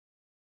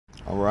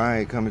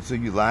Alright, coming to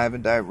you live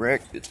and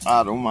direct. It's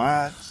Auto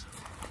Mods.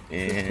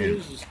 And what it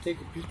is take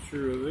a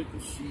picture of it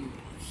and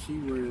see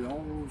where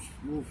all those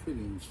little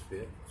fittings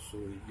fit so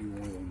that you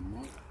will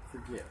not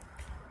forget.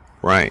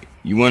 Right.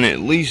 You want to at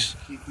least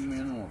keep them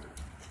in order.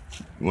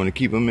 You want to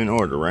keep them in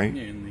order, right?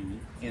 In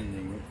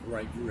the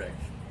right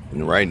direction. In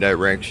the right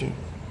direction.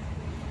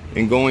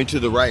 And going to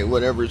the right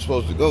whatever it's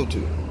supposed to go to.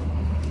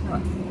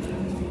 Right.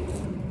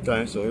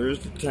 Okay, so here's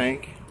the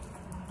tank.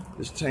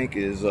 This tank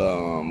is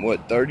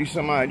what, 30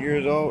 some odd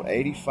years old,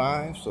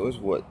 85, so it's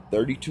what,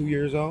 32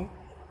 years old?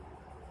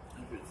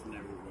 It's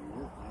never been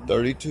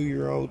working.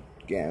 32-year-old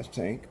gas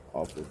tank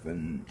off of a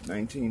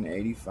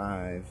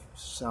 1985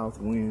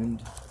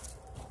 Southwind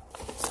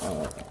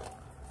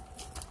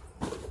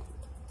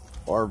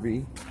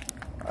RV.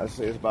 I'd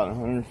say it's about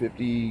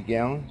 150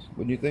 gallons.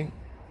 What do you think?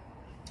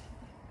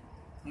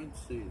 I'd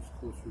say it's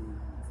closer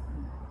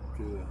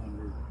to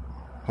 100.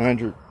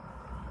 100.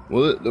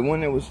 Well, the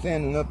one that was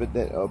standing up at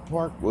that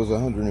park was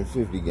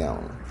 150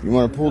 gallon. You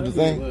want to pull the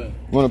thing? You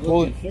want to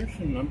pull it? There's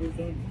some numbers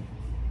on it.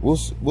 We'll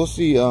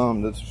see.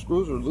 The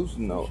screws are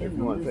loosened though. If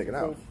you want to take it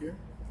out.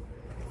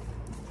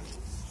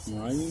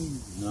 No.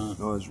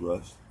 No, it's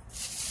rust.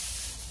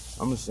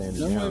 I'm gonna sand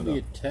it down. There might be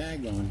a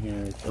tag on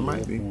here. There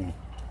might be.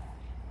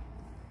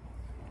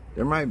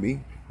 There might be.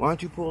 Why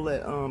don't you pull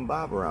that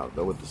bobber out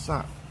though with the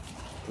sock?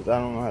 Because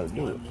I don't know how to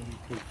do it.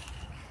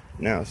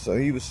 Now, so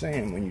he was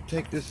saying when you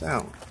take this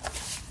out,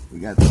 we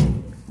got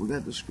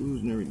the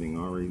screws and everything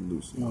already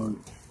loosened.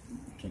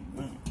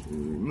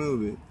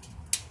 Remove it.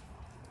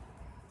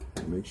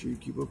 Make sure you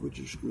keep up with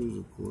your screws,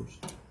 of course.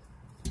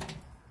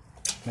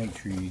 Make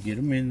sure you get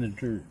them in the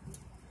dirt,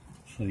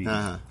 so you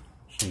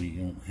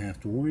don't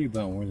have to worry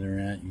about where they're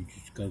at. You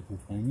just gotta go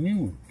find new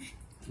ones.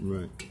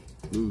 Right.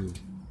 Ooh.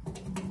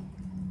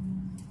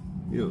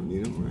 You don't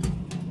need them, right?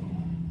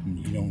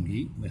 You don't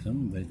eat with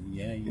them, but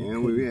yeah.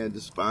 And we had the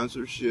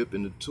sponsorship,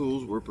 and the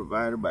tools were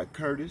provided by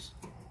Curtis.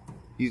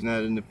 He's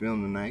not in the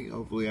film tonight.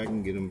 Hopefully, I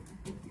can get him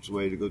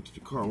ready to go to the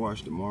car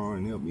wash tomorrow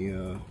and help me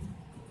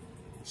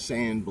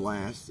sand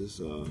blast this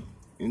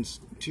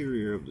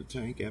interior of the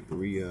tank after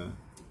we.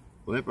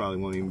 Well, that probably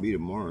won't even be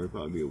tomorrow. It'll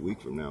probably be a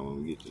week from now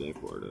when we get to that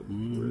part of it.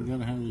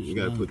 We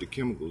gotta put the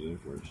chemicals in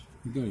first.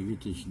 We gotta get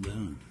this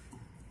done.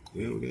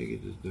 Yeah, we gotta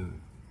get this done.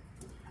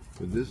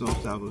 But this don't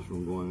stop us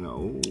from going out.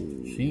 Oh.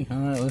 See how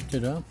I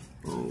lifted up?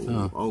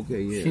 Oh,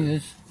 okay, yeah. See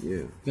this? Yeah.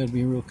 You gotta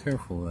be real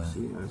careful with that.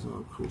 See, that's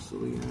all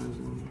crystally eyes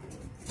on it.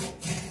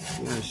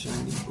 Yeah,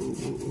 shiny.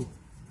 Ooh.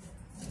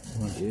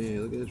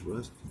 Yeah, look at this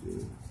rusty,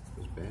 dude.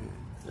 It's bad.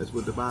 That's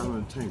what the bottom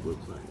of the tank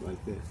looks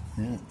like that.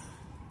 Yeah.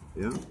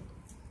 Yeah?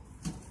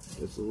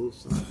 That's a little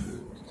sock.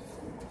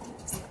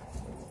 See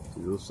a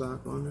little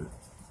sock on it?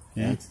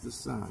 Yeah. That's the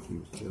sock he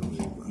was telling me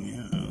about.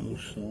 Yeah, a little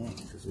sock.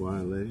 That's why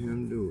I let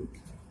him do it.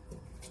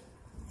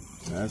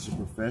 That's a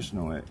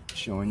professional at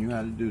showing you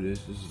how to do this.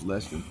 This is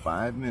less than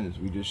 5 minutes.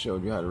 We just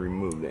showed you how to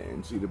remove that.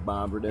 And see the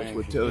bobber, that's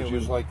what tells you. It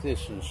was like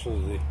this, and so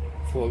the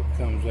float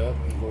comes up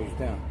and goes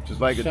down. Just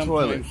like a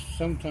toilet.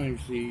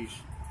 Sometimes these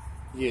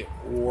get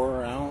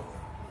wore out,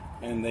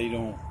 and they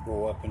don't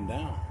go up and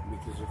down,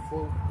 because the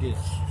float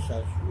gets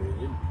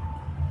saturated.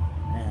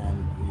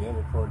 And the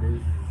other part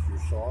is your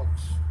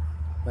socks.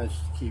 That's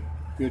to keep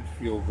good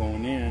fuel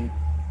going in.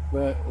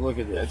 But look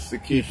at this. That's to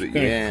keep it's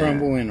going to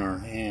crumble in our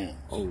hands.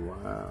 Oh,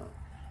 wow.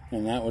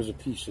 And that was a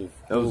piece of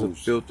That was a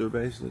filter,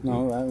 basically?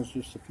 No, that was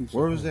just a piece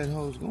Where of was that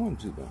hose going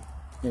to, though?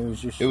 It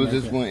was just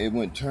it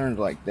went turned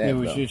like that, It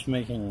was just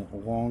making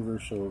it longer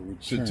so it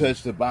would to turn.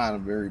 touch the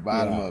very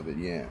bottom of it,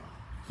 yeah.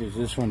 Because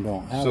this one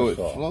don't have so a it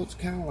floats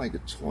kind of like a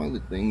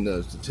toilet thing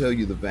does to tell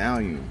you the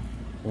volume.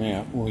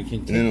 Yeah, well, we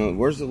can take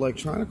where's the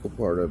electronical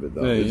part of it,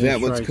 though? Is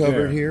that what's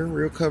covered here?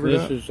 Real covered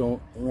up? This is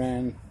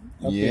ran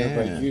up there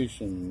by juice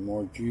and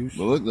more juice.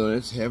 Well, look, though,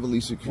 that's heavily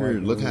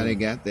secured. Look how they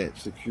got that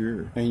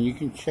secure. And you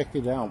can check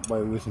it out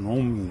with an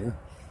ohm meter.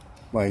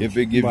 If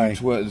it gives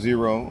you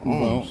 0 ohms.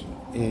 Well,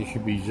 it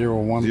should be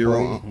 0.1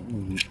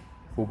 ohms.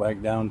 Go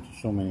back down to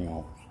so many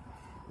ohms.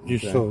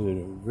 Just so that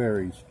it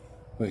varies.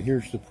 But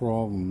here's the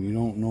problem. You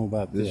don't know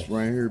about this. This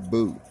right here,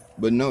 boot.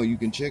 But no, you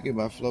can check it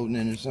by floating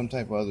in some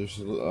type of other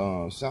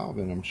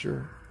solvent, I'm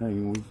sure. No,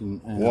 we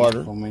can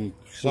water.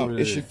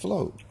 It should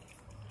float.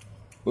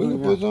 We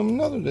can put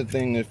another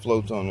thing that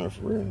floats on there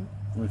for real.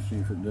 Let's see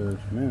if it does.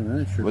 Man,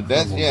 that sure. But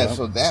that's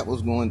so that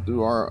was going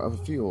through our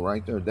fuel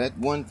right there. That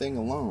one thing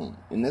alone,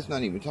 and that's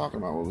not even talking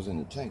about what was in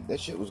the tank. That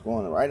shit was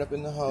going right up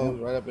in the hose,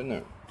 right up in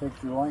there. Take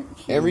your light.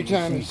 Every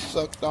time he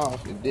sucked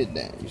off, it did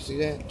that. You see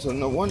that? So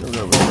no wonder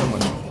there was so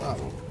much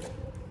problem.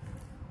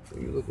 So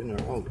you look in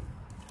there, hold it.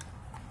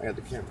 I got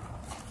the camera.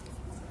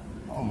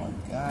 Oh my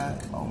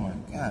god! Oh my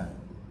god!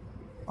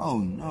 Oh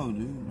no,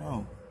 dude,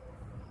 no.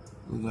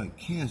 It was like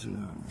cancer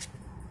down there.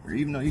 Or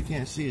even though you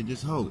can't see it,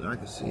 just hold it. I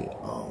can see it.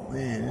 Oh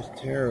man,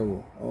 it's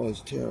terrible. Oh,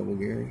 it's terrible,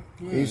 Gary.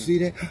 Yeah. You see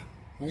that?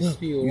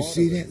 Look, you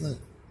see that? Look.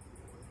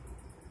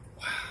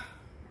 Wow.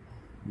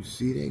 You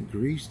see that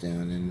grease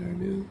down in there,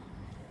 dude?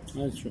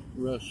 That's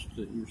rust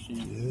that you're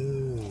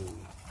seeing. Dude.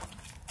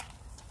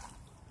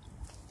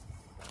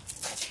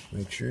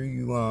 Make sure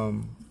you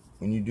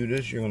when you do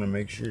this, you're going to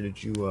make sure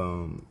that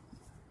you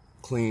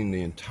clean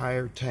the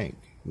entire tank.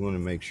 You want to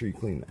make sure you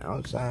clean the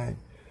outside.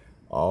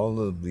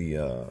 All of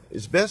the,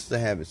 it's best to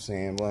have it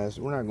sandblasted.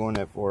 We're not going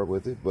that far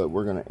with it, but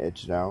we're going to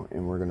etch it out,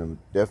 and we're going to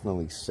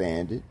definitely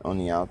sand it on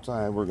the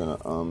outside. We're going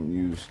to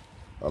use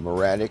a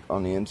Meratic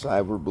on the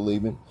inside, we're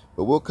believing.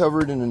 But we'll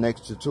cover it in the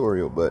next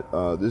tutorial.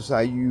 But this is how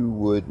you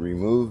would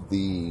remove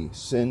the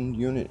send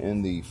unit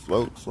and the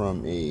float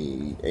from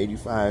a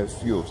 85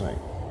 fuel tank.